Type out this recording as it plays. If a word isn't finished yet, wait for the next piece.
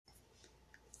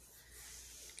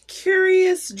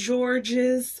Curious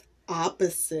George's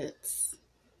opposites.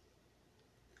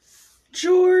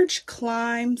 George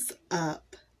climbs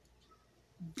up,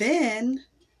 then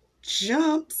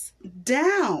jumps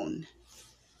down.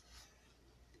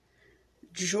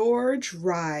 George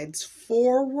rides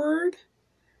forward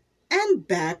and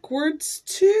backwards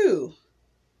too.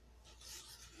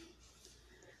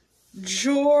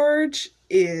 George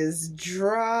is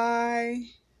dry.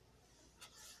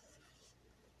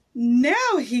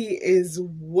 Now he is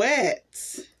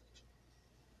wet.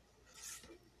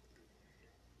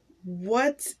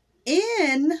 What's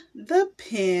in the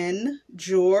pen,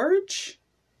 George?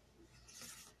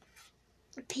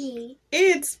 A pig.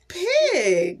 It's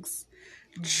pigs.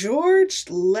 George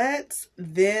lets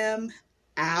them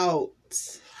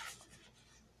out.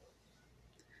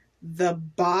 The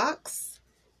box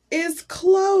is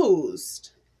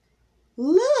closed.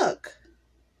 Look,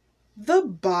 the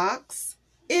box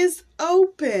is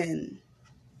open.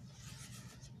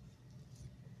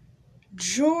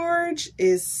 George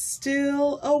is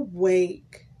still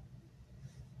awake.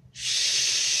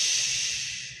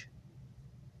 Shh.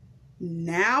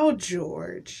 Now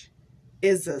George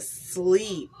is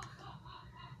asleep.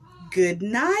 Good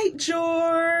night,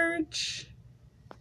 George.